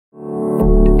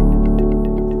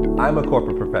I'm a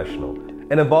corporate professional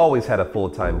and have always had a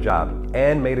full-time job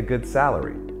and made a good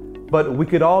salary. But we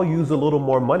could all use a little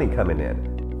more money coming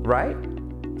in, right?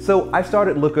 So I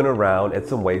started looking around at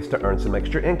some ways to earn some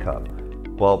extra income.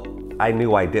 Well, I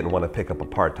knew I didn't want to pick up a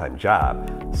part-time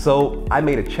job, so I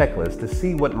made a checklist to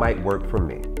see what might work for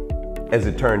me. As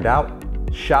it turned out,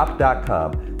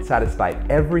 shop.com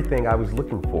satisfied everything I was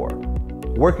looking for.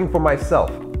 Working for myself,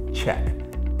 check.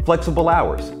 Flexible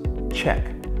hours, check.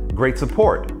 Great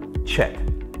support, check.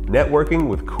 Networking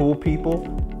with cool people,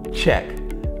 check.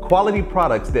 Quality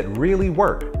products that really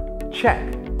work,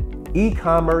 check.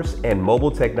 E-commerce and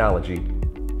mobile technology,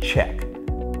 check.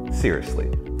 Seriously,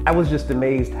 I was just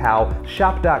amazed how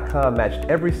shop.com matched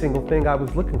every single thing I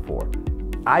was looking for.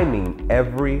 I mean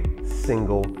every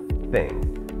single thing.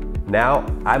 Now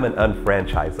I'm an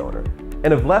UnFranchise owner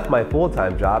and have left my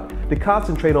full-time job to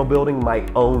concentrate on building my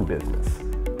own business.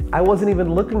 I wasn't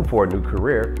even looking for a new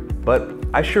career, but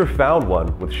I sure found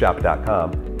one with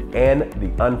shop.com and the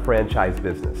UnFranchise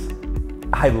business.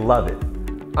 I love it.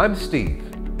 I'm Steve,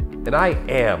 and I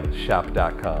am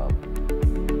shop.com.